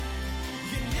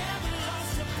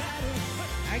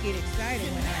get excited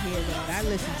when I hear that. I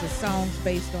listen to songs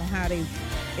based on how they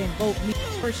invoke me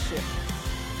for worship.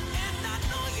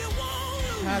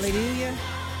 Hallelujah.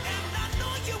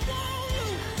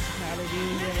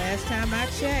 Hallelujah. Last time I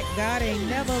checked, God ain't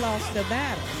never lost a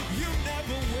battle.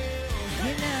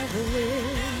 You never will.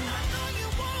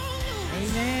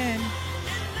 Amen.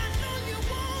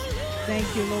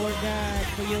 Thank you, Lord God,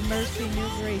 for your mercy and your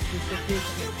grace is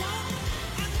sufficient.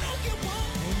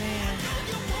 Amen.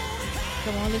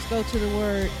 Come on, let's go to the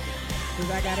word,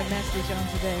 because I got a message on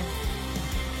today.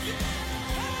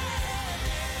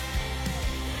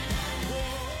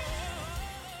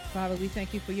 Father, we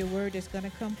thank you for your word that's going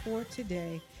to come forth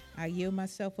today. I yield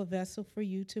myself a vessel for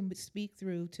you to speak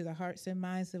through to the hearts and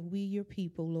minds of we, your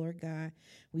people, Lord God.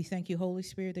 We thank you, Holy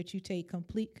Spirit, that you take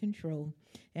complete control.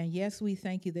 And yes, we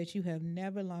thank you that you have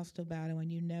never lost a battle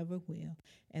and you never will,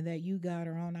 and that you, God,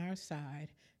 are on our side,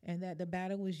 and that the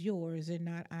battle is yours and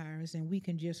not ours, and we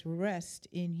can just rest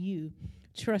in you,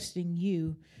 trusting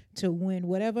you to win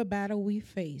whatever battle we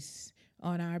face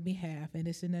on our behalf. And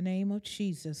it's in the name of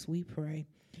Jesus we pray.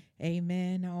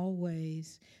 Amen,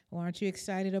 always. Well, aren't you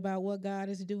excited about what God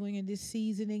is doing in this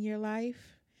season in your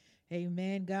life?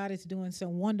 Amen. God is doing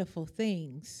some wonderful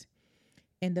things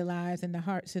in the lives and the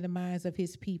hearts and the minds of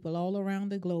his people all around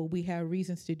the globe. We have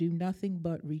reasons to do nothing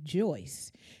but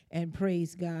rejoice and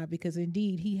praise God, because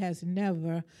indeed he has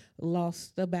never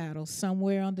lost the battle.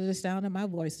 Somewhere under the sound of my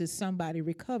voice is somebody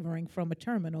recovering from a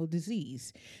terminal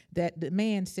disease that the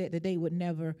man said that they would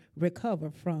never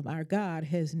recover from. Our God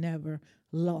has never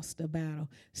lost a battle.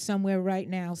 Somewhere right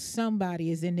now,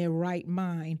 somebody is in their right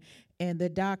mind, and the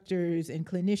doctors and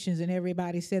clinicians and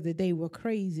everybody said that they were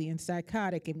crazy and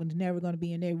psychotic and was never going to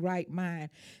be in their right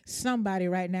mind. Somebody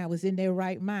right now is in their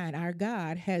right mind. Our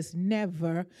God has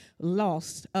never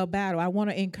lost a battle. I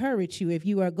want to encourage you, if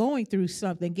you are going through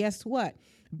something, guess what?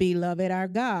 Beloved, our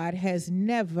God has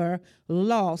never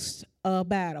lost a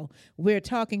battle. We're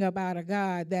talking about a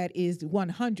God that is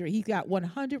 100. He's got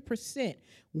 100%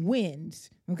 wins,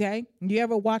 okay? You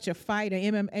ever watch a fight,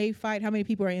 an MMA fight? How many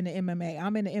people are in the MMA?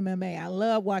 I'm in the MMA. I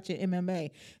love watching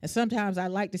MMA. And sometimes I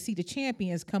like to see the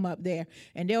champions come up there,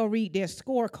 and they'll read their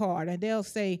scorecard, and they'll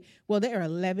say, well, they're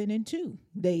 11-2.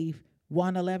 They've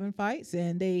won 11 fights,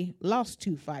 and they lost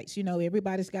 2 fights. You know,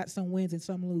 everybody's got some wins and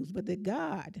some lose. But the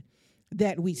God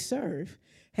that we serve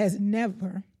has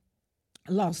never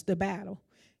lost a battle.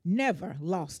 Never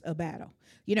lost a battle.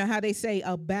 You know how they say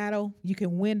a battle, you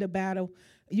can win the battle,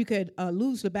 you could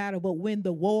lose the battle, but win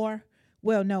the war?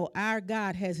 Well, no, our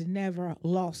God has never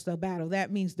lost a battle.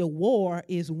 That means the war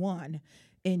is won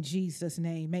in Jesus'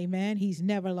 name. Amen. He's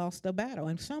never lost a battle.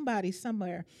 And somebody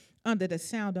somewhere under the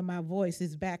sound of my voice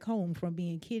is back home from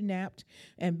being kidnapped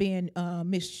and being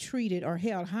mistreated or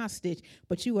held hostage,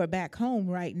 but you are back home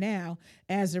right now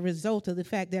as a result of the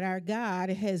fact that our God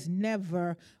has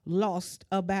never lost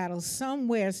a battle.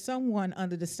 Somewhere, someone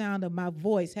under the sound of my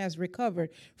voice has recovered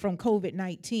from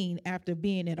COVID-19 after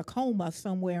being in a coma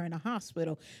somewhere in a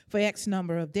hospital for X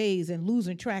number of days and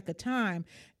losing track of time,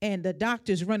 and the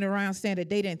doctors running around saying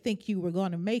that they didn't think you were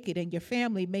going to make it, and your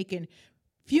family making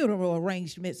funeral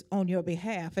arrangements on your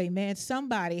behalf. Amen.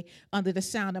 Somebody under the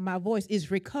sound of my voice is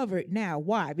recovered now.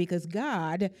 Why? Because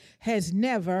God has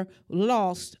never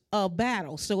lost a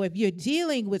battle. So if you're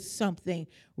dealing with something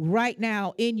right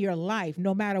now in your life,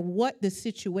 no matter what the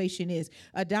situation is,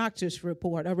 a doctor's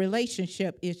report, a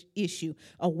relationship issue,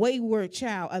 a wayward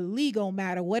child, a legal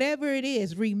matter, whatever it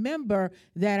is, remember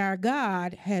that our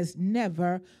God has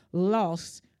never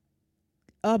lost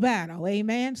a battle.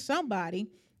 Amen. Somebody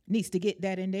needs to get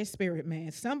that in their spirit,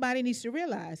 man. Somebody needs to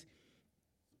realize,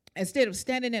 instead of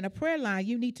standing in a prayer line,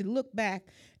 you need to look back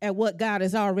at what God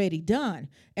has already done.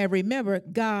 And remember,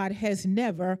 God has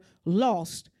never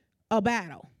lost a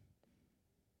battle.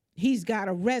 He's got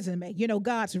a resume. You know,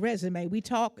 God's resume. We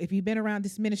talk, if you've been around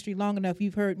this ministry long enough,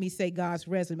 you've heard me say God's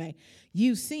resume.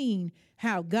 You've seen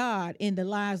how God in the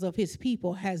lives of his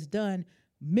people has done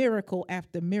miracle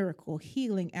after miracle,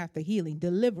 healing after healing,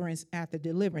 deliverance after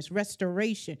deliverance,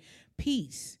 restoration,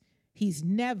 peace. He's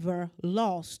never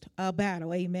lost a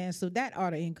battle. Amen. So that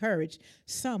ought to encourage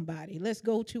somebody. Let's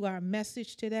go to our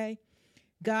message today.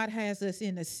 God has us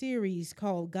in a series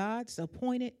called God's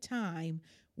Appointed Time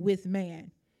with Man.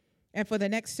 And for the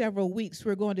next several weeks,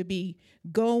 we're going to be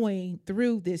going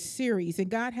through this series.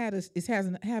 And God is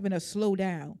having us slow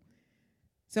down.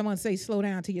 Someone say slow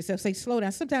down to yourself. Say slow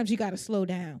down. Sometimes you got to slow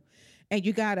down, and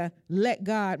you got to let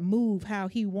God move how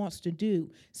he wants to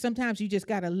do. Sometimes you just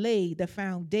got to lay the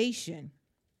foundation.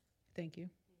 Thank you.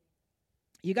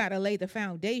 You got to lay the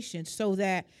foundation so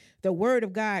that the word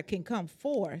of God can come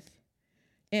forth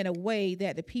in a way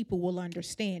that the people will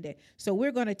understand it. So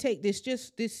we're going to take this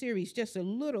series just a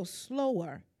little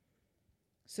slower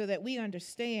so that we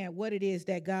understand what it is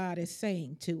that God is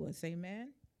saying to us.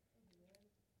 Amen.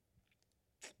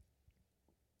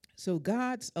 So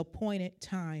God's appointed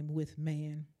time with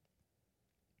man.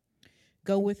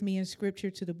 Go with me in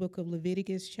scripture to the book of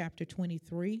Leviticus chapter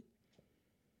 23.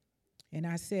 And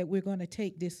I said we're going to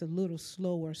take this a little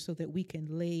slower so that we can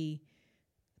lay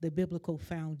the biblical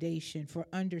foundation for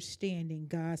understanding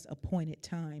God's appointed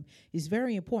time. It's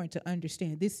very important to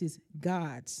understand this is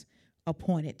God's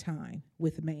appointed time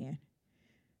with man.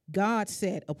 God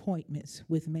set appointments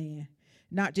with man,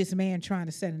 not just man trying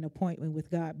to set an appointment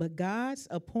with God, but God's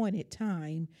appointed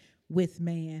time with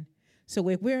man. So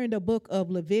if we're in the book of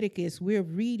Leviticus, we're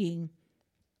reading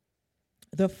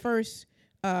the first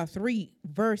 3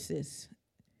 verses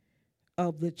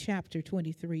of the chapter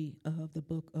 23 of the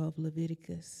book of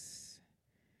Leviticus.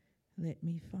 Let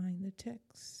me find the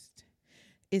text.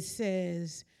 It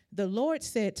says, "The Lord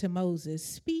said to Moses,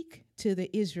 speak to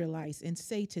the Israelites and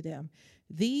say to them,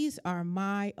 these are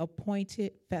my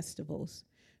appointed festivals,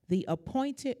 the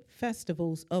appointed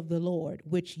festivals of the Lord,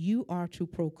 which you are to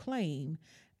proclaim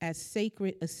as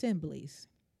sacred assemblies.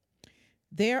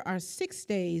 There are 6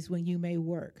 days when you may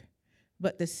work,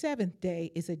 but the 7th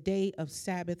day is a day of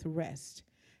Sabbath rest,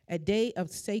 a day of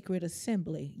sacred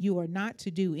assembly. You are not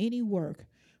to do any work.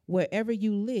 Wherever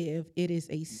you live, it is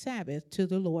a Sabbath to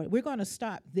the Lord." We're going to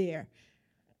stop there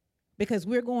because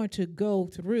we're going to go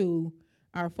through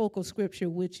our focal scripture,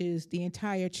 which is the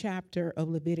entire chapter of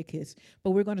Leviticus.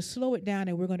 But we're going to slow it down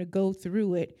and we're going to go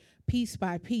through it piece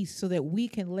by piece so that we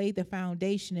can lay the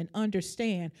foundation and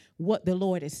understand what the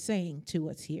Lord is saying to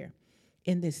us here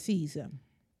in this season.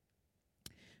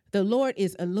 The Lord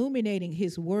is illuminating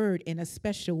his word in a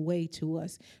special way to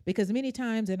us because many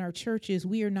times in our churches,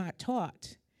 we are not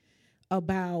taught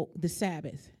about the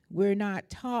Sabbath. We're not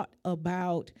taught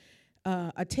about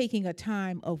taking a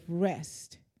time of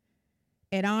rest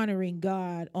and honoring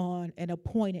God on an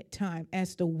appointed time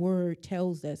as the word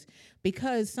tells us,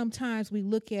 because sometimes we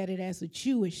look at it as a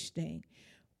Jewish thing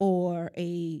or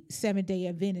a Seventh-day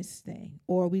Adventist thing,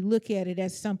 or we look at it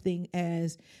as something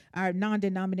as our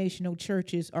non-denominational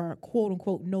churches are, quote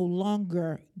unquote, no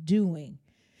longer doing.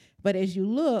 But as you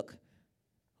look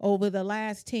over the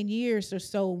last 10 years or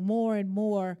so, more and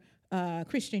more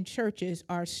Christian churches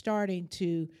are starting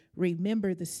to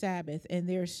remember the Sabbath, and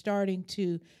they're starting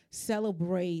to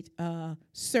celebrate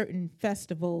certain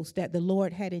festivals that the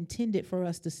Lord had intended for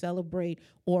us to celebrate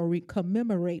or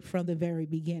commemorate from the very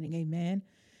beginning. Amen.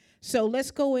 So let's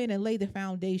go in and lay the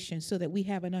foundation so that we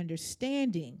have an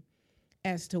understanding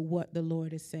as to what the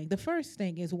Lord is saying. The first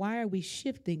thing is, why are we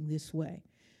shifting this way?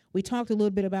 We talked a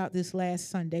little bit about this last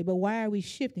Sunday, but why are we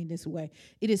shifting this way?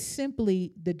 It is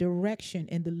simply the direction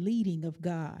and the leading of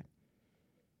God.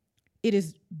 It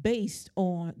is based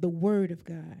on the word of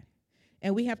God.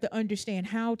 And we have to understand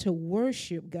how to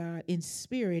worship God in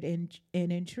spirit and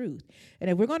in truth. And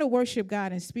if we're going to worship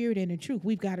God in spirit and in truth,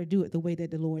 we've got to do it the way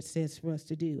that the Lord says for us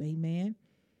to do. Amen.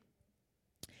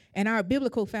 And our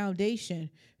biblical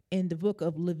foundation in the book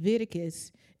of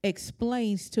Leviticus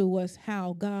explains to us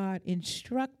how God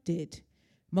instructed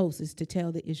Moses to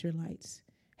tell the Israelites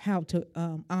how to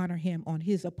honor him on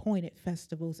his appointed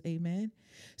festivals. Amen.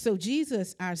 So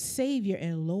Jesus, our Savior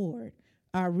and Lord,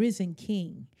 our risen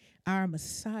King, our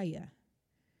Messiah,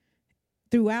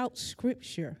 throughout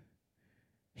Scripture,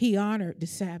 he honored the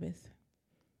Sabbath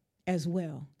as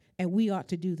well, and we ought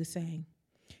to do the same.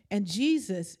 And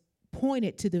Jesus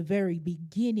pointed to the very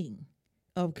beginning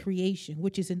of creation,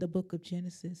 which is in the book of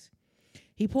Genesis.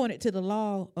 He pointed to the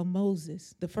law of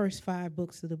Moses, the first 5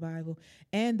 books of the Bible,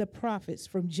 and the prophets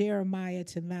from Jeremiah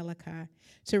to Malachi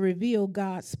to reveal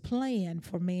God's plan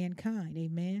for mankind.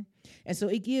 Amen. And so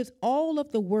it gives all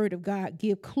of the word of God,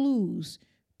 give clues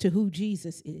to who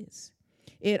Jesus is.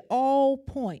 It all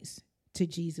points to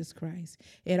Jesus Christ.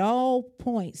 It all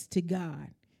points to God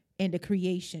and the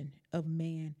creation of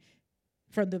man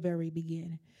from the very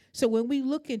beginning. So when we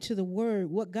look into the word,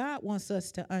 what God wants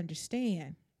us to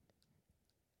understand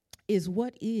is,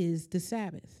 what is the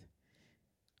Sabbath?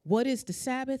 What is the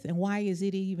Sabbath, and why is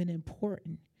it even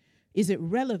important? Is it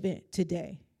relevant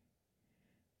today?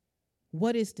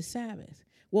 What is the Sabbath?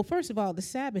 Well, first of all, the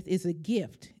Sabbath is a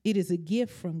gift. It is a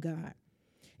gift from God.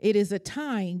 It is a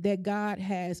time that God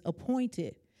has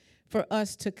appointed for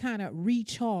us to kind of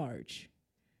recharge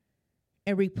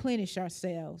and replenish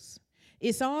ourselves.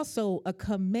 It's also a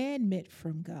commandment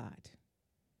from God.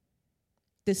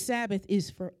 The Sabbath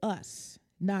is for us,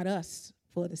 not us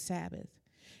for the Sabbath.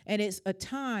 And it's a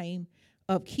time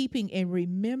of keeping and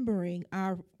remembering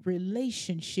our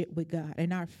relationship with God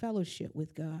and our fellowship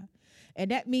with God.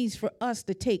 And that means for us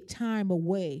to take time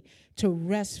away to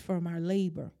rest from our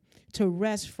labor, to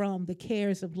rest from the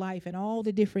cares of life and all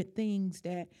the different things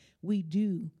that we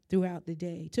do throughout the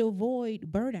day, to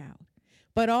avoid burnout,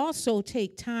 but also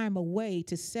take time away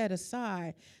to set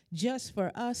aside just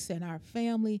for us and our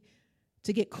family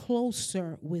to get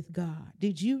closer with God.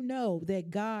 Did you know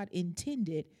that God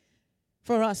intended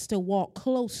for us to walk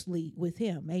closely with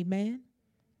him? Amen.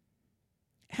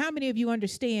 How many of you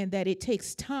understand that it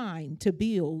takes time to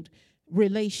build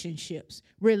relationships?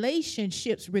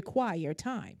 Relationships require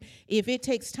time. If it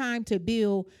takes time to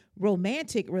build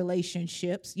romantic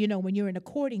relationships, you know, when you're in a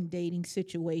courting dating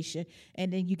situation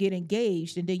and then you get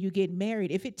engaged and then you get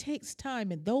married, if it takes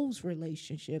time in those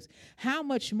relationships, how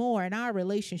much more in our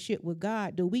relationship with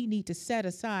God do we need to set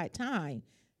aside time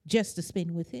just to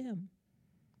spend with him?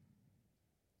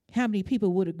 How many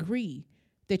people would agree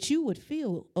that you would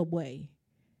feel a way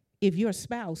if your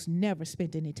spouse never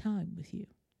spent any time with you?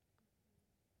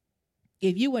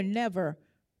 If you were never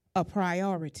a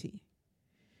priority,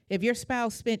 if your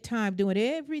spouse spent time doing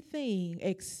everything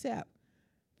except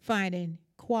finding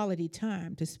quality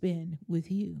time to spend with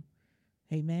you.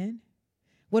 Amen.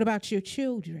 What about your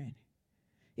children?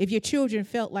 If your children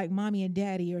felt like mommy and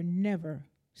daddy are never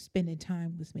spending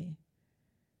time with me.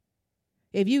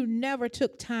 If you never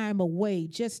took time away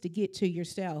just to get to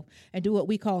yourself and do what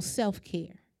we call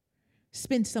self-care.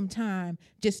 Spend some time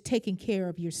just taking care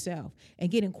of yourself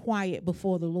and getting quiet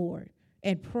before the Lord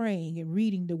and praying and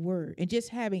reading the word and just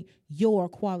having your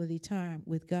quality time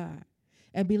with God.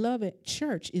 And beloved,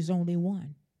 church is only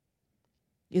one.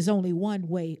 Is only one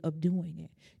way of doing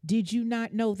it. Did you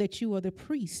not know that you are the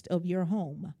priest of your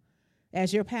home?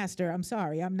 As your pastor, I'm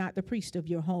sorry, I'm not the priest of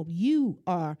your home. You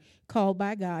are called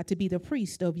by God to be the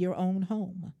priest of your own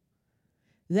home.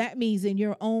 That means in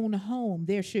your own home,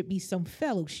 there should be some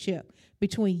fellowship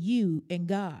between you and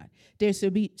God. There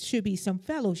should be some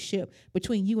fellowship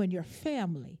between you and your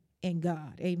family and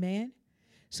God. Amen.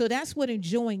 So that's what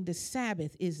enjoying the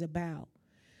Sabbath is about.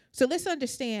 So let's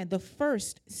understand the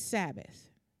first Sabbath.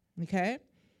 Okay.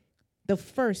 The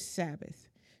first Sabbath.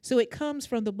 So it comes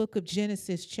from the book of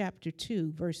Genesis chapter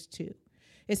 2, verse 2.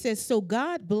 It says, so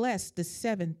God blessed the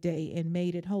seventh day and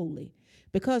made it holy,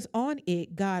 because on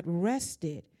it God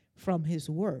rested from his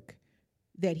work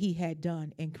that he had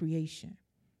done in creation.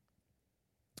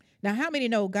 Now, how many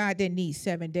know God didn't need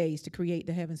 7 days to create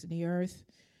the heavens and the earth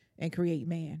and create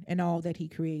man and all that he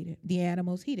created? The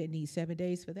animals, he didn't need 7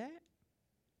 days for that.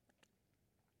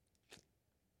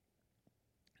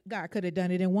 God could have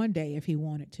done it in 1 day if he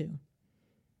wanted to.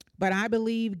 But I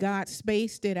believe God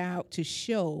spaced it out to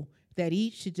show that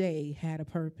each day had a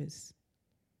purpose.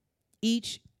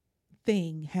 Each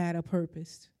thing had a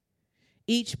purpose.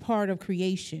 Each part of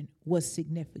creation was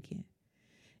significant.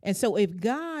 And so if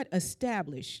God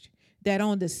established that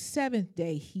on the seventh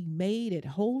day he made it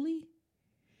holy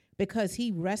because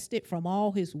he rested from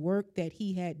all his work that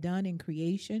he had done in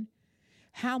creation,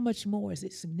 how much more is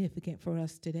it significant for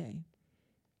us today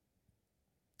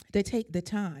to take the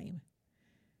time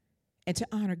and to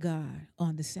honor God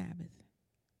on the Sabbath?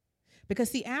 Because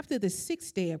see, after the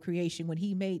sixth day of creation, when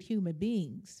he made human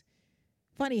beings,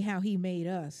 funny how he made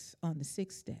us on the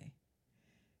sixth day.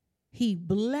 He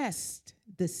blessed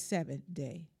the seventh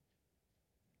day.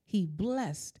 He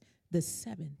blessed the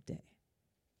seventh day.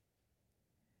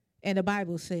 And the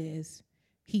Bible says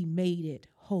he made it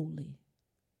holy.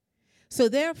 So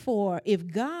therefore, if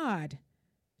God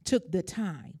took the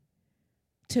time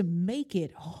to make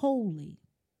it holy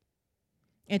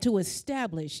and to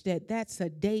establish that that's a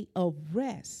day of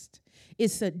rest,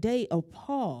 it's a day of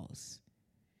pause,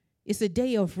 it's a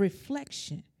day of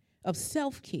reflection, of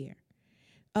self-care,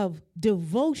 of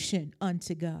devotion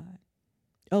unto God,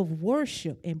 of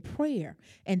worship and prayer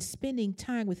and spending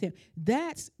time with him.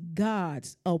 That's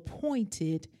God's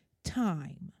appointed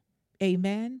time.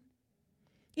 Amen.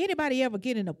 Anybody ever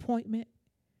get an appointment?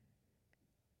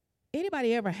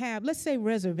 Anybody ever have, let's say,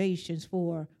 reservations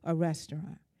for a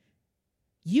restaurant?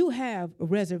 You have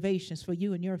reservations for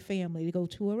you and your family to go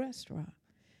to a restaurant.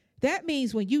 That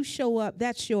means when you show up,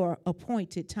 that's your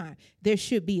appointed time. There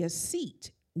should be a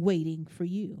seat waiting for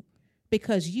you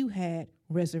because you had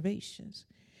reservations.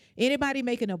 Anybody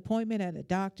make an appointment at a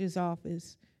doctor's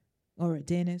office or a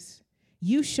dentist?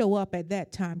 You show up at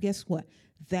that time. Guess what?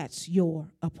 That's your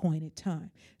appointed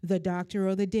time. The doctor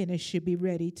or the dentist should be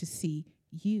ready to see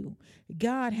you.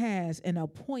 God has an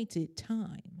appointed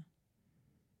time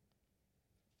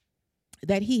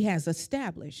that he has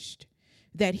established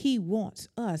that he wants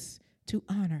us to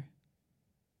honor.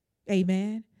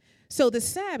 Amen. So the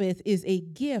Sabbath is a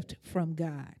gift from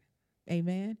God.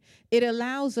 Amen. It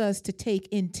allows us to take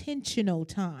intentional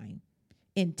time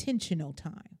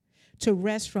to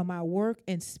rest from our work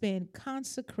and spend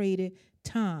consecrated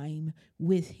time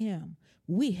with Him.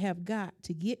 We have got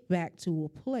to get back to a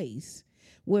place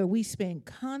where we spend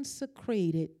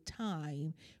consecrated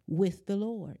time with the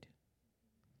Lord.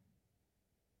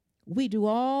 We do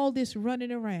all this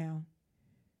running around.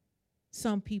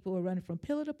 Some people are running from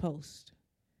pillar to post,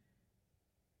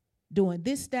 doing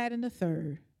this, that, and the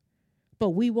third. But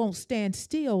we won't stand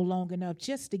still long enough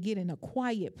just to get in a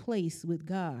quiet place with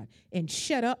God and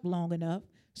shut up long enough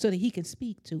so that He can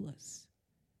speak to us.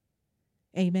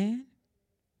 Amen.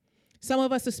 Some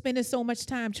of us are spending so much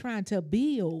time trying to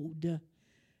build,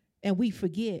 and we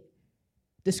forget.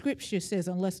 The scripture says,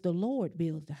 unless the Lord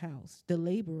build the house, the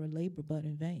laborer labor but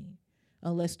in vain.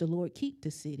 Unless the Lord keep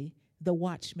the city, the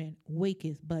watchman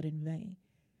waketh but in vain.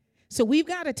 So we've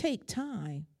got to take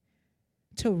time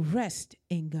to rest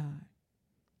in God.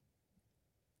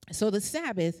 So the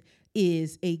Sabbath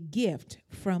is a gift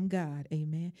from God.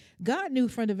 Amen. God knew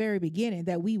from the very beginning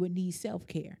that we would need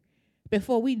self-care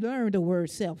before we learned the word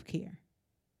self-care.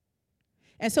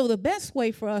 And so the best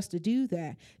way for us to do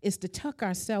that is to tuck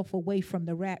ourselves away from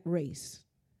the rat race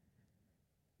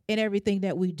in everything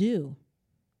that we do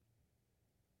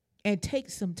and take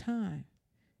some time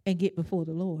and get before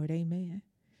the Lord. Amen.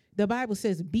 The Bible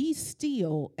says, be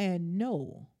still and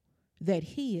know that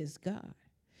He is God.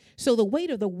 So the weight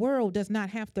of the world does not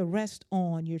have to rest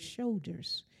on your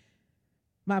shoulders.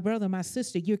 My brother, my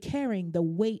sister, you're carrying the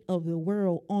weight of the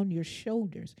world on your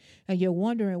shoulders, and you're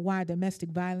wondering why domestic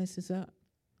violence is up.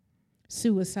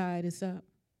 Suicide is up.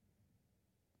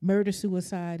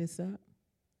 Murder-suicide is up.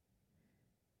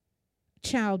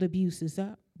 Child abuse is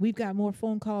up. We've got more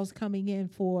phone calls coming in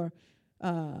for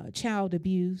child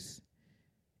abuse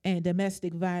and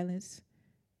domestic violence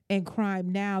and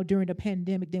crime now during the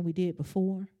pandemic than we did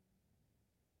before.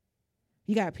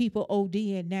 You got people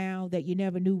ODing now that you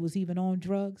never knew was even on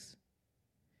drugs.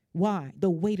 Why? The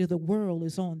weight of the world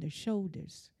is on their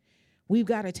shoulders. We've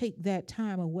got to take that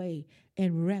time away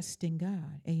and rest in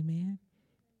God. Amen.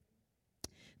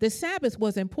 The Sabbath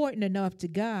was important enough to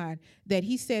God that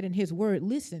He said in His word,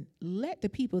 listen, let the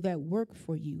people that work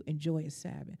for you enjoy a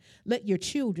Sabbath. Let your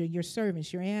children, your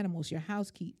servants, your animals, your house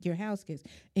guests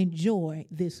enjoy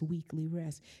this weekly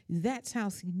rest. That's how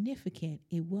significant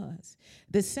it was.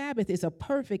 The Sabbath is a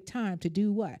perfect time to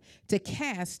do what? To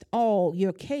cast all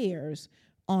your cares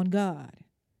on God.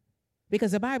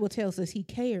 Because the Bible tells us He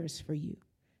cares for you.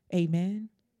 Amen.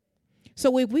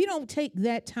 So if we don't take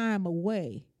that time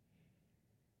away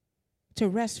to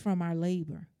rest from our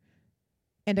labor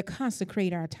and to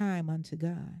consecrate our time unto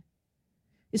God,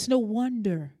 it's no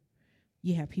wonder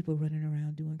you have people running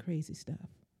around doing crazy stuff.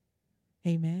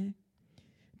 Amen.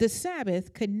 The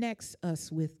Sabbath connects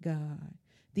us with God.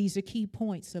 These are key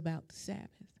points about the Sabbath.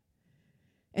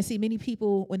 And see, many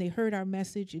people, when they heard our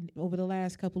message over the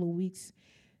last couple of weeks,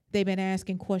 they've been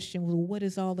asking questions, well, what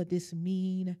does all of this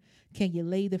mean? Can you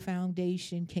lay the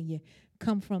foundation? Can you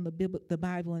come from the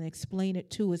Bible and explain it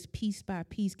to us piece by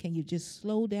piece? Can you just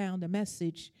slow down the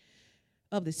message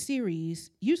of the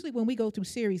series? Usually when we go through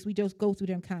series, we just go through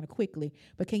them kind of quickly.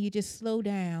 But can you just slow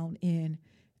down and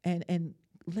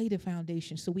lay the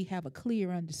foundation so we have a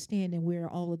clear understanding where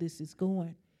all of this is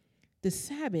going? The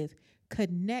Sabbath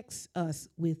connects us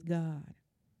with God.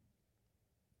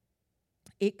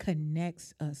 It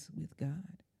connects us with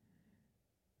God.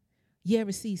 You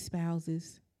ever see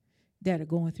spouses that are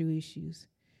going through issues?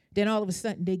 Then all of a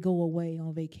sudden they go away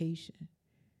on vacation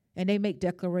and they make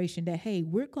declaration that, hey,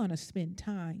 we're going to spend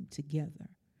time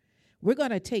together. We're going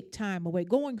to take time away.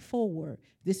 Going forward,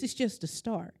 this is just a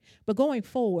start, but going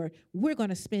forward, we're going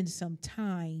to spend some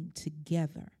time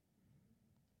together.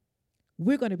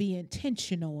 We're going to be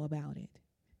intentional about it.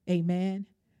 Amen.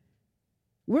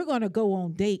 We're going to go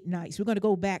on date nights. We're going to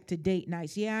go back to date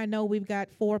nights. Yeah, I know we've got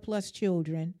 4+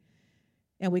 children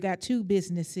and we got 2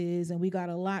 businesses and we got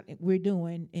a lot we're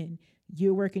doing, and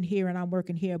you're working here and I'm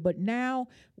working here. But now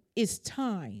it's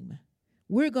time.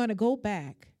 We're going to go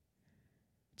back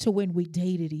to when we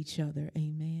dated each other.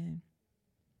 Amen.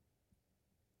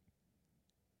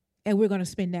 And we're going to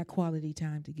spend that quality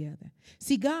time together.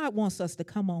 See, God wants us to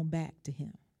come on back to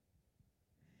Him.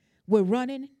 We're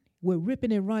running. We're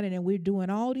ripping and running, and we're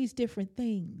doing all these different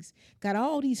things, got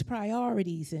all these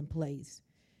priorities in place.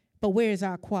 But where's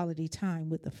our quality time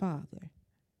with the Father?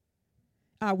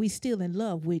 Are we still in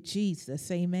love with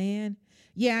Jesus? Amen.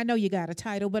 Yeah, I know you got a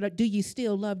title, but do you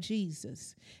still love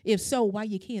Jesus? If so, why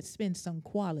you can't spend some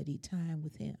quality time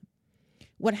with Him?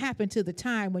 What happened to the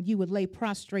time when you would lay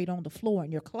prostrate on the floor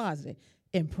in your closet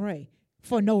and pray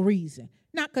for no reason.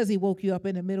 Not because he woke you up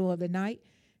in the middle of the night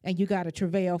and you got to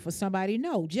travail for somebody.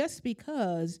 No, just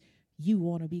because you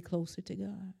want to be closer to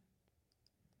God.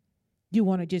 You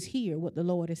want to just hear what the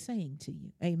Lord is saying to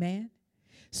you. Amen.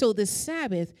 So the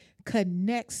Sabbath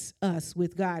connects us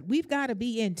with God. We've got to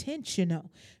be intentional.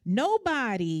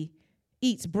 Nobody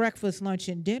eats breakfast, lunch,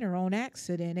 and dinner on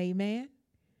accident. Amen.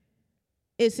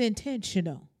 It's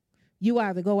intentional. You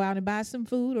either go out and buy some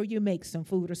food or you make some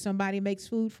food or somebody makes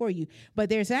food for you. But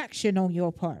there's action on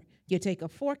your part. You take a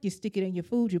fork, you stick it in your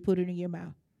food, you put it in your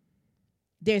mouth.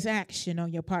 There's action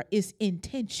on your part. It's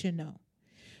intentional.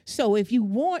 So if you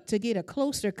want to get a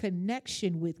closer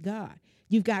connection with God,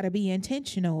 you've got to be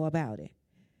intentional about it.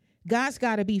 God's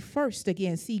got to be first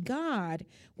again. See, God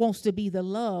wants to be the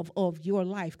love of your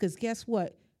life because guess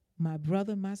what? My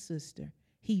brother, my sister,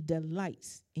 he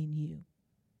delights in you.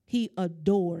 He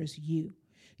adores you.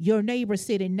 Your neighbor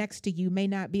sitting next to you may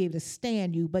not be able to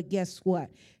stand you, but guess what?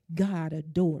 God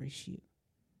adores you.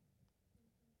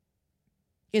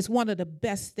 It's one of the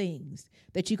best things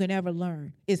that you can ever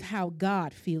learn is how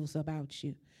God feels about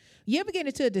you. You ever get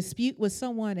into a dispute with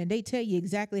someone and they tell you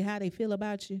exactly how they feel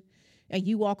about you and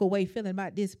you walk away feeling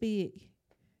about this big?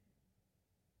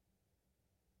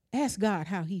 Ask God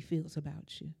how he feels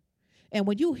about you. And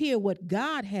when you hear what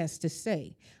God has to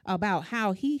say about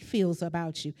how he feels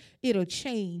about you, it'll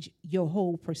change your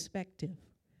whole perspective.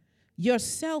 Your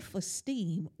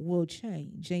self-esteem will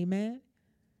change. Amen.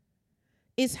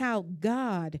 It's how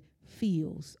God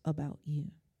feels about you.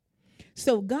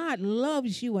 So God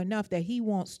loves you enough that he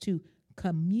wants to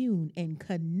commune and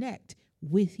connect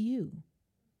with you.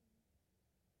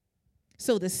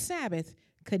 So the Sabbath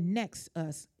connects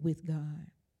us with God.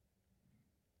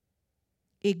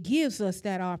 It gives us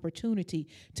that opportunity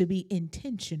to be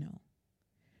intentional,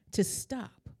 to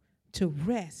stop, to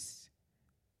rest,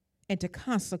 and to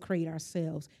consecrate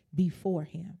ourselves before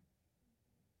him.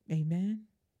 Amen.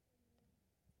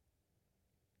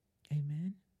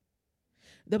 Amen.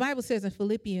 The Bible says in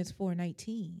Philippians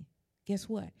 4:19, guess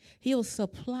what? He'll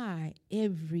supply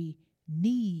every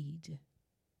need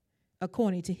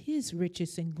according to his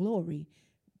riches and glory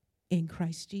in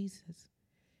Christ Jesus.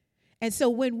 And so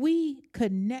when we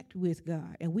connect with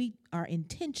God and we are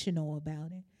intentional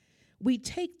about it, we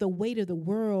take the weight of the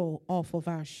world off of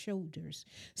our shoulders.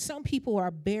 Some people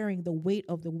are bearing the weight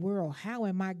of the world. How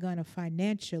am I going to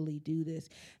financially do this?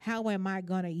 How am I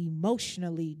going to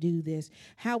emotionally do this?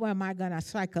 How am I going to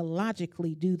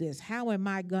psychologically do this? How am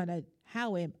I?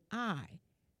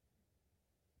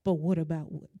 But what about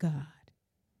God?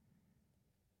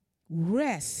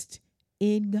 Rest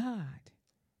in God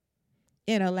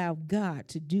and allow God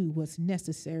to do what's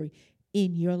necessary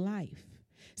in your life.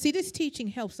 See, this teaching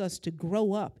helps us to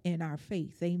grow up in our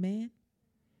faith, amen?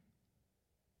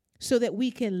 So that we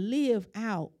can live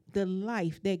out the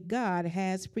life that God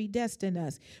has predestined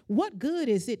us. What good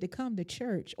is it to come to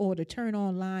church or to turn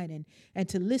online and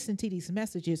to listen to these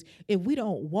messages if we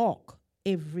don't walk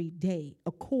every day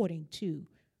according to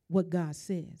what God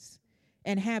says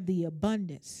and have the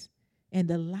abundance and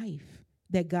the life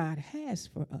that God has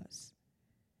for us?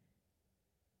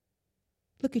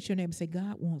 Look at your neighbor and say,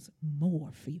 God wants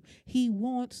more for you. He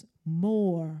wants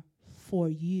more for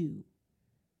you.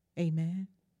 Amen.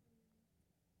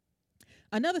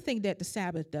 Another thing that the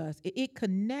Sabbath does, it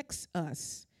connects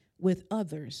us with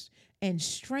others and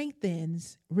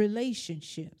strengthens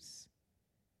relationships.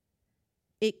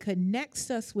 It connects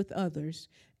us with others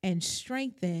and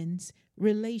strengthens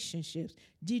relationships.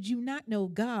 Did you not know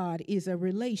God is a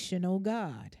relational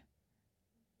God?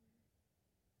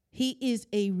 He is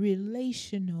a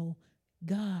relational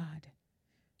God.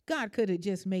 God could have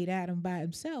just made Adam by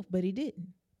himself, but he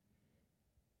didn't.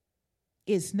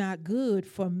 It's not good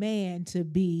for man to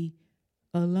be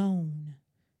alone.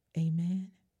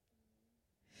 Amen.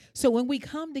 So when we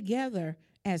come together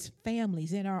as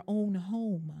families in our own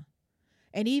home,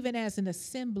 and even as an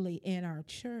assembly in our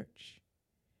church,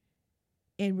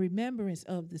 in remembrance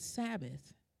of the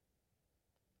Sabbath,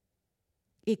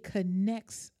 it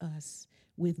connects us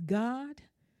with God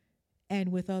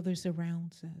and with others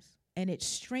around us. And it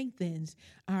strengthens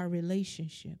our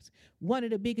relationships. One of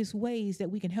the biggest ways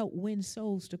that we can help win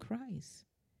souls to Christ.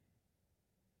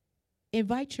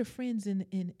 Invite your friends and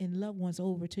loved ones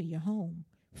over to your home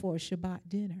for a Shabbat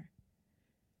dinner.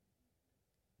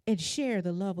 And share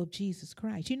the love of Jesus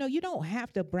Christ. You know, you don't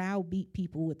have to browbeat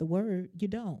people with the word. You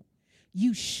don't.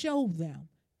 You show them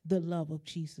the love of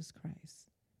Jesus Christ.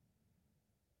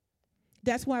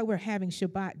 That's why we're having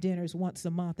Shabbat dinners once a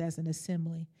month as an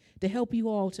assembly, to help you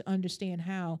all to understand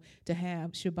how to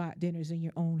have Shabbat dinners in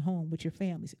your own home with your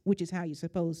families, which is how you're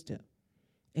supposed to.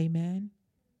 Amen.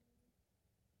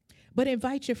 But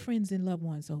invite your friends and loved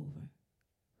ones over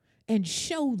and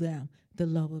show them the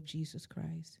love of Jesus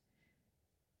Christ.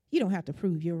 You don't have to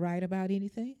prove you're right about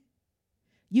anything.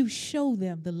 You show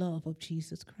them the love of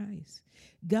Jesus Christ.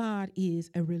 God is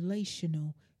a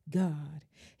relational God.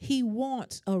 He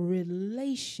wants a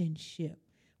relationship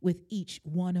with each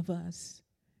one of us.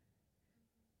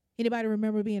 Anybody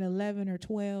remember being 11 or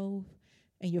 12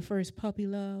 and your first puppy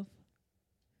love?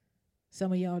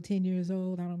 Some of y'all 10 years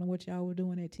old. I don't know what y'all were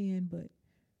doing at 10, but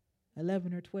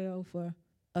 11 or 12 for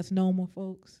us normal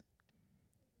folks.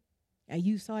 And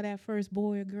you saw that first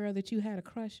boy or girl that you had a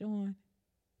crush on.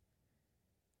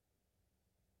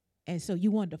 And so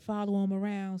you wanted to follow them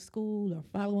around school or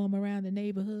follow them around the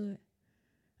neighborhood.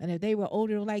 And if they were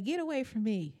older, they were like, get away from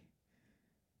me.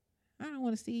 I don't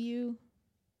want to see you.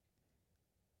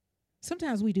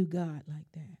 Sometimes we do God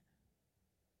like that.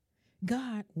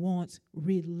 God wants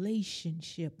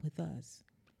relationship with us,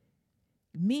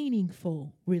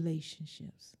 meaningful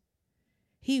relationships.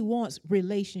 He wants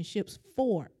relationships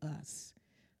for us,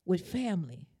 with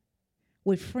family,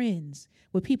 with friends,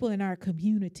 with people in our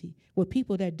community, with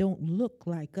people that don't look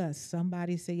like us.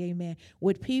 Somebody say amen.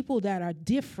 With people that are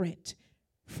different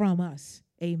from us.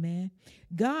 Amen.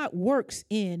 God works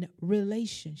in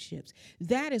relationships.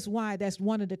 That is why that's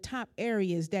one of the top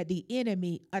areas that the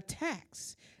enemy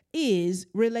attacks is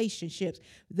relationships.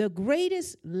 The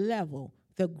greatest level,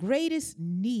 the greatest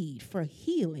need for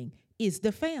healing is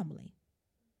the family.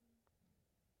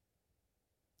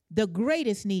 The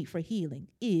greatest need for healing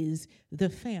is the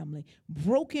family.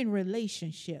 Broken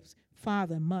relationships,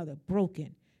 father and mother,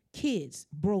 broken. Kids,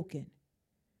 broken.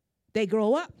 They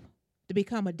grow up to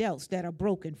become adults that are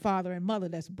broken, father and mother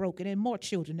that's broken, and more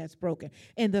children that's broken.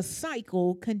 And the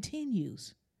cycle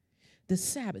continues. The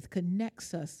Sabbath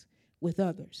connects us with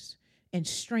others and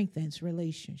strengthens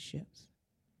relationships.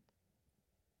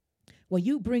 Well,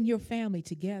 you bring your family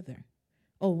together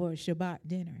over a Shabbat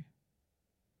dinner,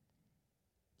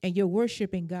 and you're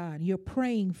worshiping God. You're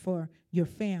praying for your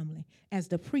family. As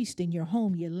the priest in your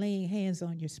home, you're laying hands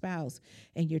on your spouse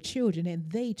and your children,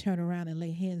 and they turn around and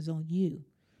lay hands on you.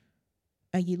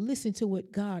 And you listen to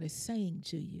what God is saying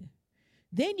to you.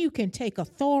 Then you can take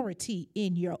authority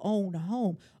in your own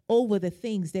home over the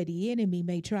things that the enemy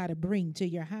may try to bring to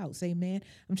your house. Amen.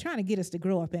 I'm trying to get us to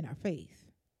grow up in our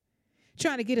faith.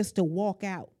 Trying to get us to walk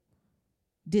out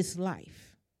this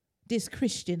life, this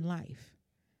Christian life.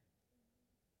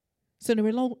 So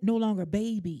we're no longer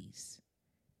babies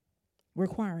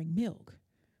requiring milk,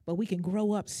 but we can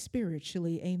grow up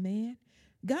spiritually. Amen.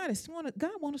 God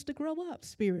wants us to grow up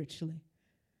spiritually.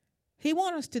 He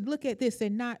wants us to look at this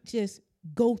and not just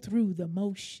go through the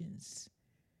motions,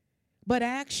 but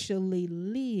actually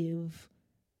live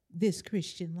this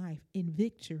Christian life in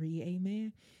victory.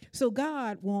 Amen. So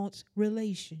God wants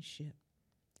relationships.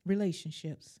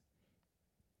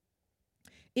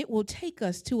 It will take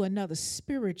us to another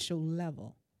spiritual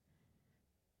level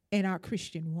in our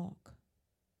Christian walk.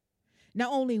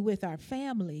 Not only with our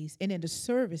families and in the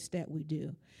service that we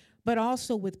do, but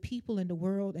also with people in the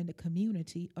world and the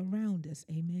community around us.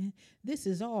 Amen. This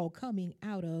is all coming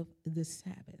out of the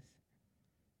Sabbath.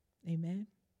 Amen.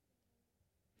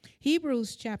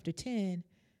 Hebrews chapter 10,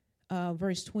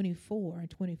 verse 24 and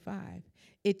 25,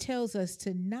 it tells us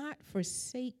to not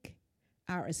forsake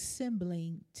our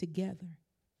assembling together.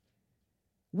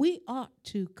 We ought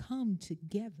to come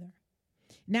together.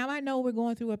 Now, I know we're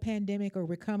going through a pandemic, or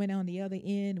we're coming on the other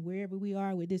end, wherever we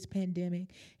are with this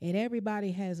pandemic, and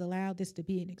everybody has allowed this to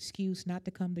be an excuse not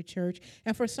to come to church.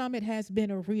 And for some, it has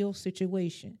been a real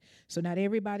situation. So not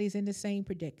everybody's in the same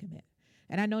predicament.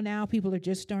 And I know now people are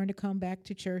just starting to come back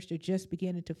to church. They're just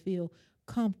beginning to feel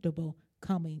comfortable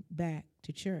coming back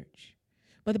to church.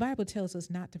 But the Bible tells us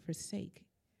not to forsake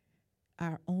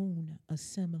our own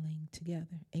assembling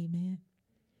together. Amen.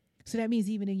 So that means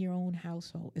even in your own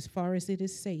household, as far as it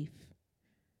is safe,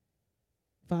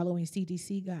 following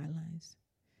CDC guidelines.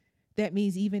 That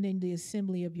means even in the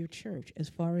assembly of your church, as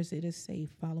far as it is safe,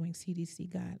 following CDC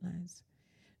guidelines.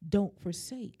 Don't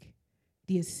forsake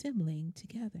the assembling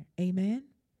together. Amen.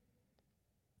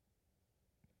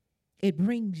 It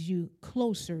brings you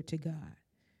closer to God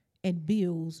and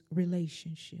builds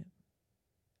relationship.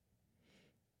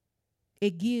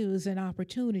 It gives an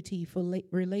opportunity for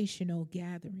relational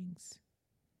gatherings.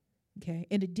 Okay.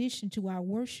 In addition to our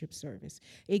worship service,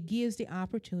 it gives the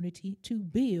opportunity to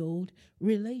build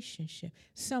relationship.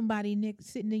 Somebody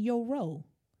sitting in your row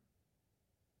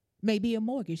may be a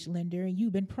mortgage lender, and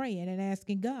you've been praying and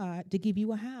asking God to give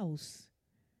you a house.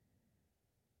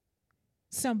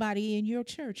 Somebody in your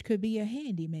church could be a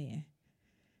handyman,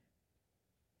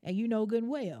 and you know good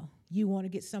and well you want to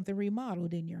get something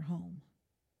remodeled in your home.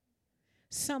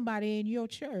 somebody in your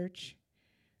church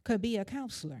could be a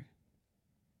counselor,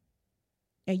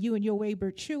 and you and your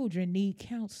wayward children need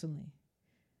counseling.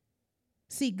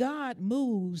 See, God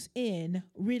moves in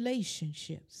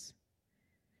relationships.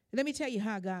 Let me tell you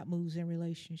how God moves in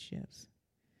relationships.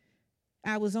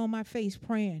 I was on my face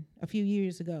praying a few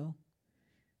years ago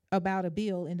about a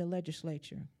bill in the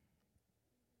legislature.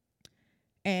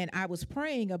 And I was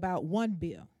praying about one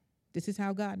bill. This is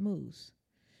how God moves.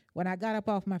 When I got up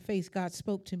off my face, God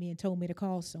spoke to me and told me to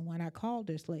call someone. I called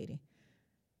this lady,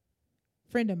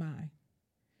 friend of mine.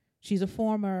 She's a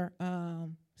former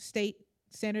state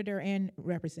senator and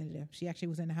representative. She actually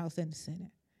was in the House and the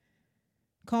Senate.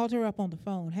 Called her up on the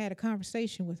phone, had a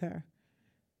conversation with her.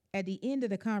 At the end of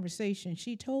the conversation,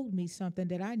 she told me something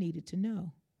that I needed to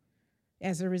know.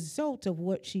 As a result of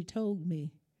what she told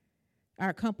me,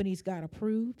 our companies got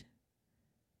approved,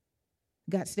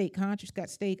 got state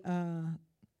contracts,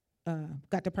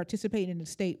 got to participate in the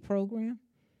state program.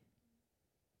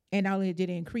 And not only did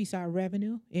it increase our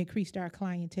revenue, it increased our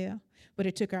clientele, but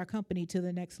it took our company to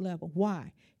the next level.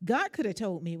 Why? God could have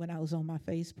told me when I was on my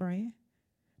face praying,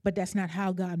 but that's not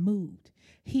how God moved.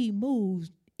 He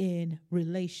moved in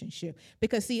relationship.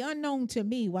 Because see, unknown to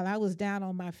me, while I was down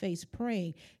on my face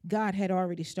praying, God had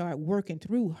already started working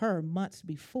through her months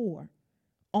before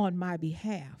on my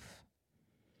behalf.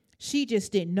 She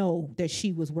just didn't know that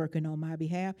she was working on my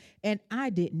behalf, and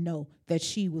I didn't know that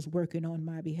she was working on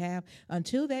my behalf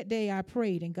until that day I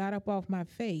prayed and got up off my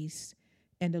face,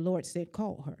 and the Lord said,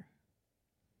 call her.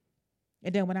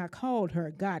 And then when I called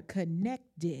her, God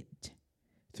connected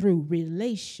through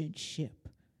relationship.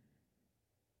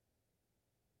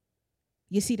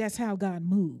 You see, that's how God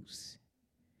moves.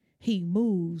 He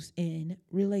moves in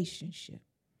relationship.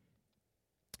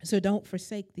 So don't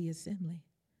forsake the assembly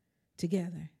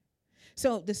together.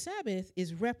 So the Sabbath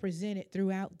is represented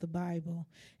throughout the Bible.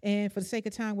 And for the sake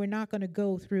of time, we're not going to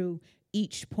go through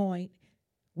each point.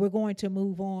 We're going to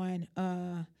move on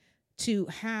to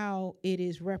how it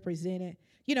is represented.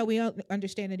 You know, we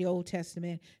understand in the Old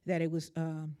Testament that it was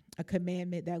a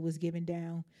commandment that was given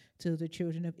down to the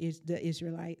children of the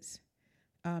Israelites.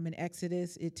 In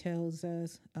Exodus, it tells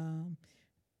us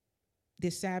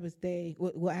this Sabbath day,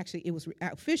 well, actually, it was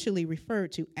officially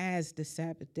referred to as the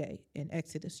Sabbath day in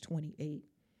Exodus 28.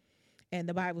 And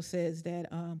the Bible says that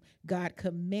God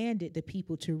commanded the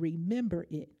people to remember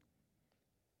it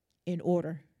in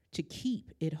order to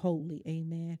keep it holy.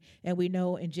 Amen. And we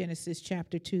know in Genesis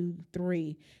chapter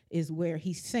 2-3 is where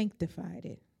he sanctified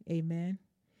it. Amen.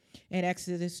 And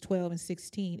Exodus 12 and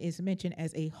 16 is mentioned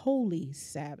as a holy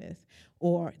Sabbath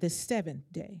or the seventh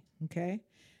day. Okay.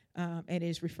 And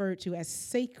is referred to as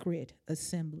sacred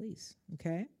assemblies.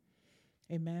 Okay.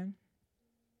 Amen.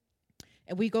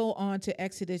 And we go on to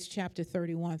Exodus chapter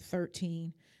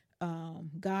 31:13.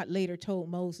 God later told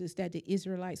Moses that the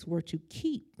Israelites were to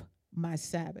keep my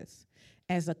Sabbaths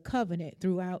as a covenant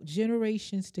throughout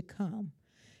generations to come,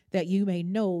 that you may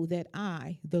know that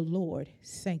I, the Lord,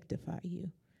 sanctify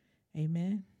you.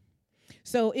 Amen.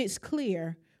 So it's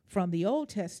clear from the Old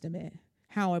Testament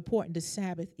how important the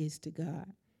Sabbath is to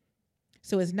God.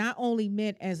 So it's not only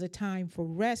meant as a time for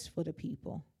rest for the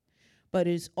people, but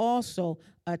it's also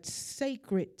a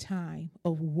sacred time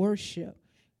of worship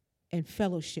and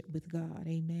fellowship with God.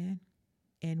 Amen.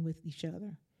 And with each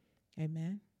other.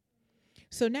 Amen.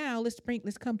 So now let's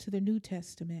come to the New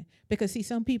Testament, because see,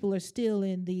 some people are still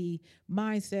in the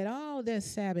mindset, oh, that's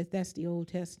Sabbath, that's the Old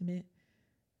Testament.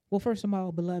 Well, first of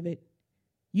all, beloved,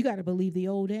 you got to believe the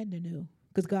old and the new,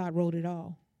 because God wrote it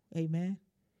all. Amen.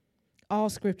 All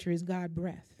scripture is God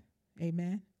breath.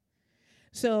 Amen.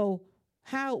 So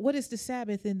what is the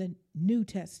Sabbath in the New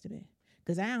Testament?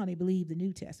 Because I only believe the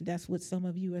New Testament. That's what some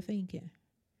of you are thinking.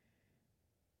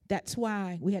 That's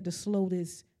why we had to slow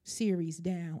this series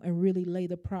down and really lay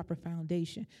the proper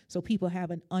foundation so people have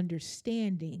an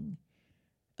understanding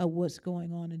of what's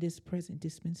going on in this present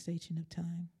dispensation of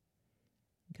time.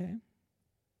 Okay?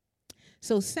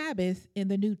 So Sabbath in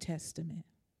the New Testament.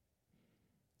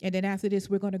 And then after this,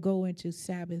 we're going to go into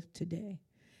Sabbath today.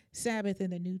 Sabbath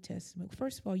in the New Testament.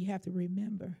 First of all, you have to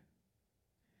remember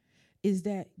is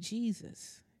that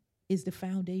Jesus is the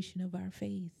foundation of our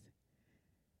faith.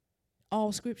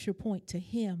 All scripture point to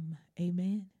him.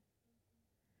 Amen.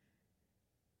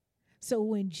 So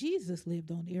when Jesus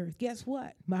lived on the earth, guess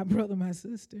what? My brother, my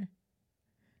sister,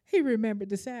 he remembered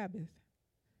the Sabbath.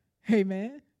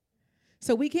 Amen.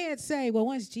 So we can't say, well,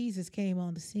 once Jesus came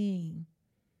on the scene,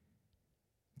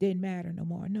 didn't matter no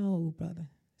more. No, brother,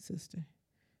 sister.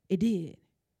 It did.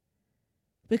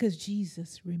 Because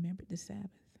Jesus remembered the Sabbath.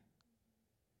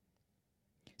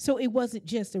 So it wasn't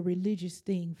just a religious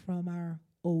thing from our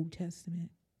Old Testament.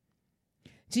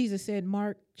 Jesus said,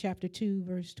 Mark chapter 2,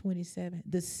 verse 27,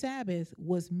 the Sabbath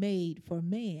was made for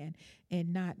man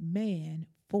and not man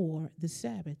for the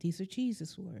Sabbath. These are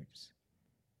Jesus' words.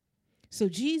 So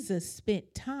Jesus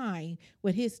spent time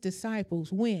with his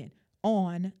disciples when?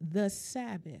 On the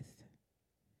Sabbath.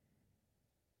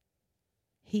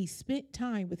 He spent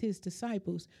time with his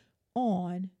disciples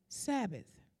on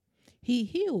Sabbath. He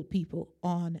healed people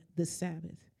on the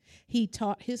Sabbath. He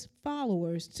taught his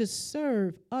followers to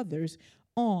serve others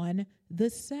on the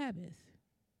Sabbath.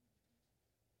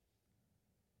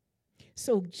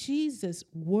 So Jesus'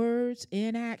 words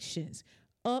and actions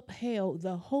upheld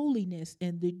the holiness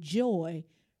and the joy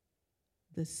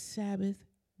the Sabbath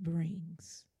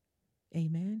brings.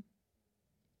 Amen.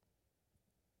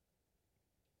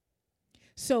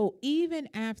 So even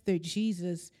after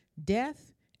Jesus'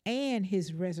 death and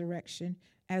his resurrection,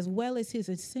 as well as his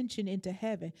ascension into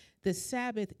heaven, the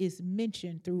Sabbath is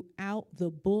mentioned throughout the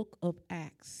book of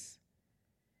Acts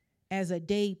as a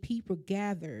day people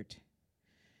gathered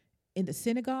in the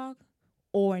synagogue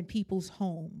or in people's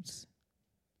homes.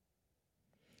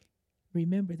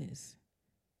 Remember this.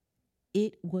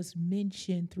 It was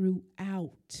mentioned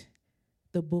throughout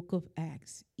the book of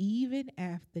Acts, even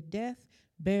after death,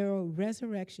 burial,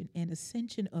 resurrection, and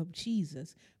ascension of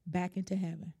Jesus back into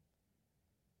heaven.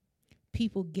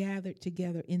 People gathered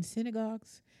together in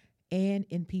synagogues and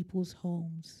in people's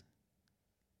homes.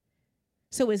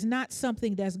 So it's not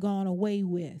something that's gone away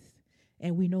with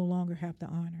and we no longer have to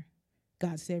honor.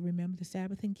 God said, remember the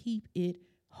Sabbath and keep it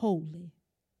holy.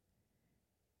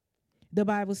 The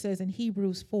Bible says in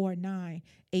Hebrews 4:9,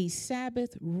 a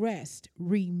Sabbath rest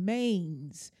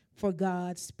remains for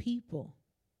God's people.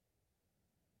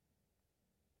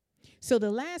 So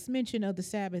the last mention of the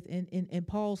Sabbath in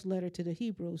Paul's letter to the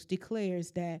Hebrews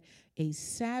declares that a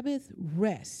Sabbath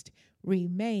rest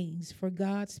remains for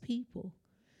God's people.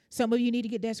 Some of you need to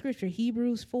get that scripture,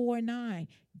 Hebrews 4:9.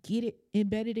 Get it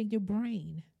embedded in your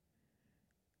brain.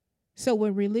 So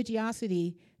when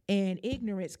religiosity and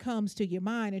ignorance comes to your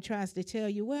mind and tries to tell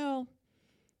you, well,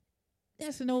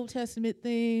 that's an Old Testament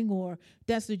thing, or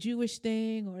that's the Jewish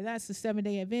thing, or that's the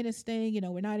Seventh-day Adventist thing,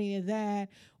 we're not any of that,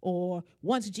 or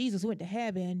once Jesus went to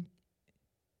heaven,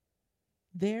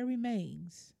 there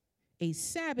remains a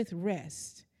Sabbath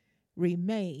rest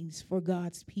remains for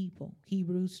God's people.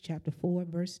 Hebrews chapter 4,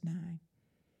 verse 9.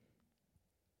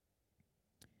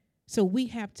 So we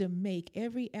have to make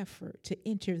every effort to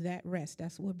enter that rest.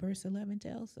 That's what verse 11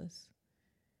 tells us.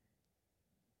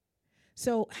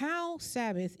 So how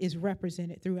Sabbath is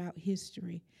represented throughout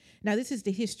history. Now, this is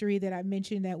the history that I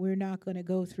mentioned that we're not going to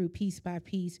go through piece by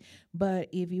piece, but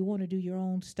if you want to do your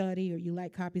own study or you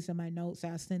like copies of my notes,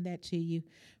 I'll send that to you.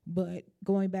 But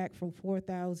going back from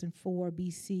 4004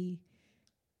 BC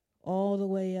all the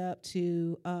way up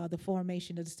to the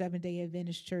formation of the Seventh-day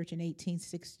Adventist Church in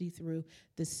 1860 through,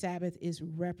 the Sabbath is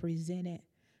represented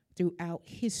throughout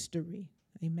history.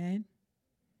 Amen?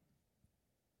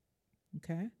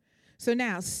 Okay. So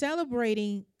now,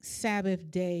 celebrating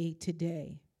Sabbath day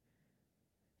today.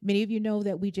 Many of you know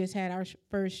that we just had our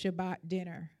first Shabbat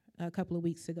dinner a couple of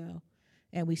weeks ago,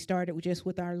 and we started just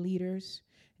with our leaders.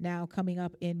 Now, coming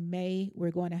up in May, we're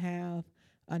going to have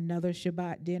another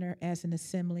Shabbat dinner as an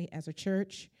assembly, as a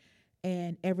church,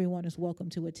 and everyone is welcome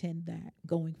to attend that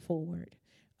going forward.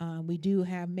 We do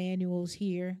have manuals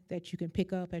here that you can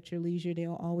pick up at your leisure.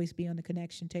 They'll always be on the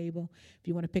connection table. If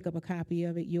you want to pick up a copy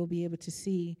of it, you'll be able to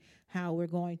see how we're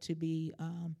going to be,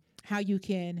 how you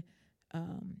can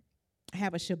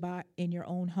have a Shabbat in your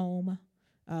own home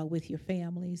with your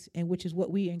families, and which is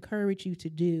what we encourage you to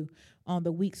do on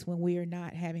the weeks when we are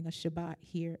not having a Shabbat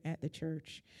here at the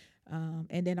church.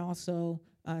 And then also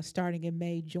starting in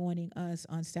May, joining us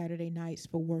on Saturday nights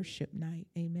for worship night.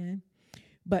 Amen.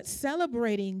 But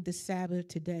celebrating the Sabbath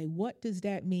today, what does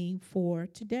that mean for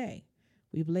today?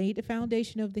 We've laid the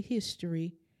foundation of the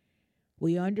history.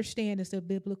 We understand it's a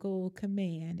biblical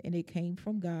command, and it came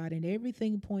from God, and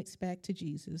everything points back to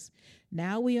Jesus.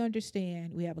 Now we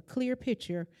understand, we have a clear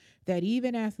picture that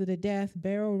even after the death,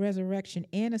 burial, resurrection,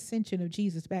 and ascension of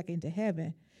Jesus back into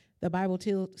heaven, the Bible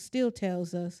still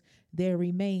tells us there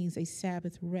remains a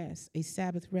Sabbath rest. A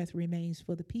Sabbath rest remains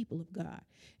for the people of God.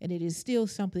 And it is still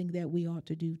something that we ought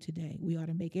to do today. We ought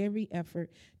to make every effort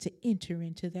to enter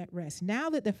into that rest. Now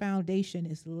that the foundation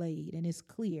is laid and it's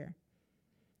clear,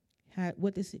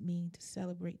 what does it mean to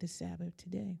celebrate the Sabbath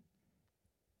today?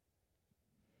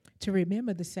 To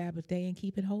remember the Sabbath day and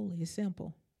keep it holy is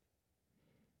simple.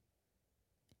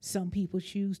 Some people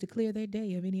choose to clear their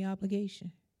day of any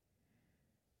obligation.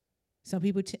 Some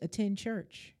people attend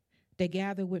church. They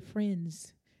gather with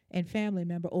friends and family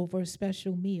members over a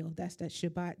special meal. That's that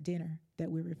Shabbat dinner that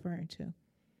we're referring to.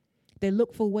 They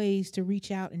look for ways to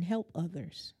reach out and help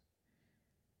others.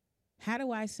 How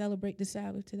do I celebrate the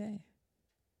Sabbath today?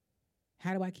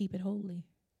 How do I keep it holy?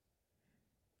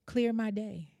 Clear my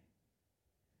day.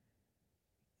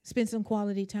 Spend some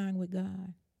quality time with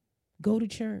God. Go to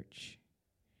church.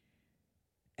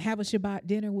 Have a Shabbat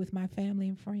dinner with my family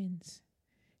and friends.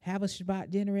 Have a Shabbat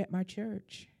dinner at my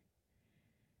church.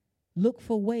 Look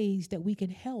for ways that we can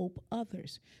help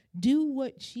others. Do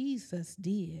what Jesus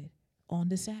did on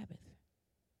the Sabbath.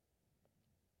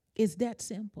 It's that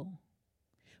simple.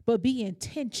 But be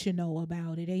intentional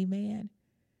about it, amen?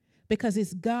 Because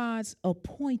it's God's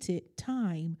appointed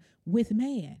time with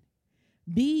man.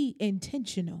 Be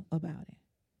intentional about it.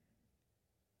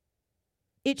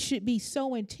 It should be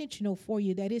so intentional for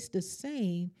you that it's the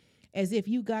same as if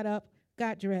you got up,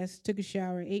 got dressed, took a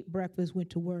shower, ate breakfast, went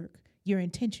to work. You're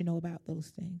intentional about those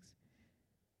things.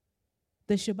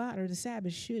 The Shabbat or the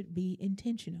Sabbath should be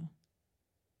intentional.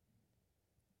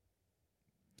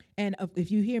 And if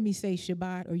you hear me say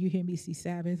Shabbat or you hear me say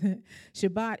Sabbath,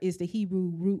 Shabbat is the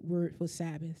Hebrew root word for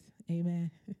Sabbath. Amen.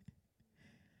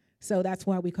 So that's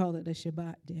why we call it a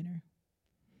Shabbat dinner.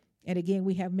 And again,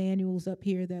 we have manuals up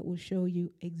here that will show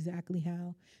you exactly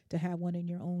how to have one in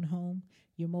your own home.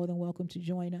 You're more than welcome to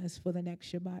join us for the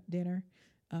next Shabbat dinner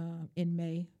in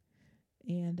May.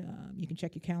 And you can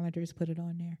check your calendars, put it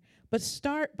on there. But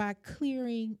start by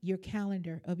clearing your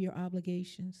calendar of your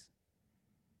obligations.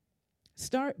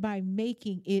 Start by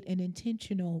making it an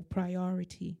intentional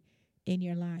priority in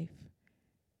your life.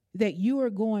 That you are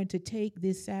going to take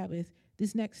this Sabbath,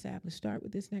 this next Sabbath, start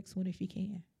with this next one if you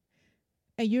can.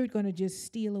 And you're going to just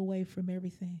steal away from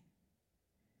everything.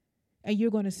 And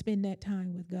you're going to spend that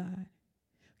time with God.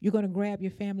 You're going to grab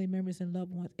your family members and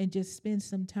loved ones and just spend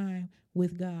some time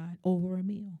with God over a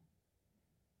meal.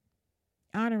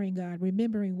 Honoring God,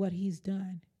 remembering what he's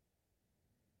done.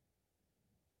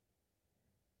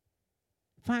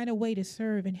 Find a way to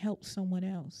serve and help someone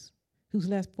else who's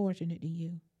less fortunate than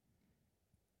you.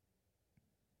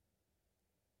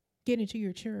 Get into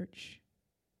your church.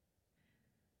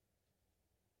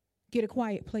 Get a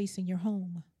quiet place in your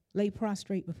home. Lay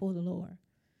prostrate before the Lord.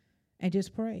 And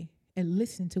just pray and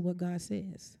listen to what God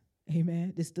says.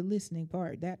 Amen. This is the listening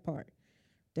part, that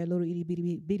little itty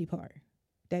bitty part,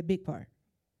 that big part.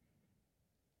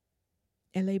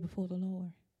 And lay before the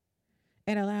Lord.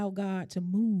 And allow God to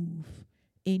move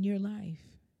in your life.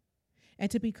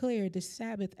 And to be clear, the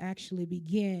Sabbath actually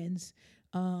begins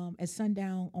at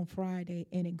sundown on Friday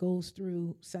and it goes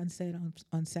through sunset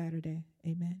on Saturday.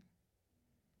 Amen.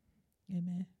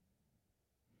 Amen.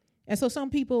 And so some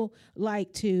people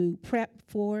like to prep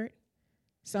for it.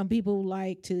 Some people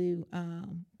like to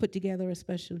put together a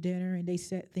special dinner and they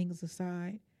set things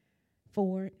aside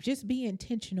for it. Just be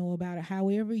intentional about it.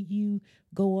 However you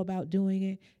go about doing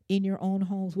it in your own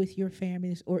homes with your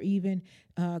families or even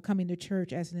coming to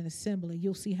church as an assembly,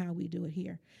 you'll see how we do it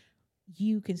here.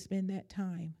 You can spend that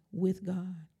time with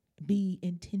God. Be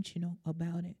intentional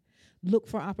about it. Look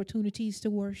for opportunities to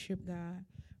worship God.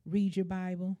 Read your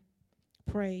Bible.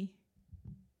 Pray.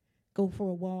 Go for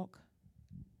a walk.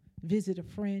 Visit a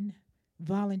friend.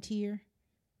 Volunteer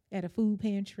at a food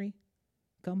pantry.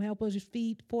 Come help us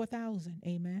feed 4,000.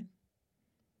 Amen.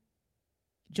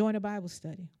 Join a Bible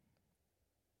study.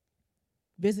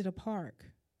 Visit a park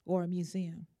or a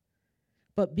museum.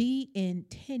 But be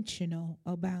intentional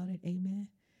about it. Amen.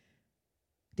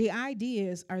 The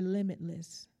ideas are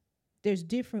limitless. There's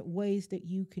different ways that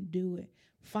you can do it.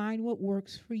 Find what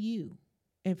works for you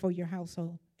and for your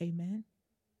household. Amen.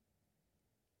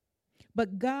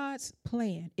 But God's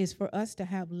plan is for us to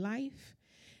have life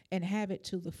and have it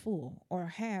to the full, or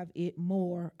have it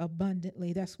more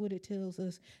abundantly. That's what it tells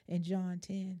us in John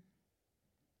 10.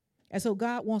 And so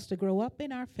God wants to grow up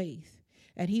in our faith,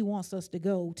 and he wants us to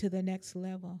go to the next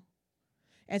level.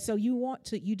 And so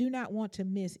you do not want to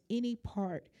miss any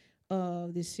part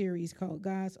of this series called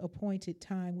God's Appointed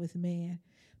Time with Man,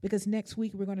 because next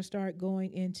week we're going to start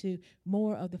going into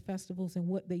more of the festivals and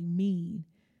what they mean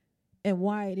and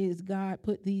why it is God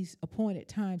put these appointed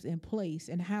times in place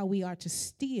and how we are to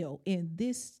still in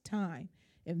this time,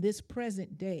 in this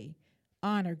present day,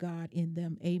 honor God in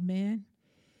them. Amen.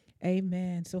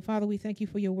 Amen. So, Father, we thank you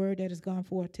for your word that has gone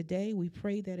forth today. We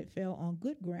pray that it fell on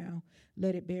good ground.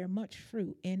 Let it bear much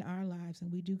fruit in our lives.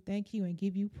 And we do thank you and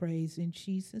give you praise in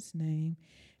Jesus' name.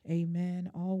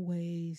 Amen. Always.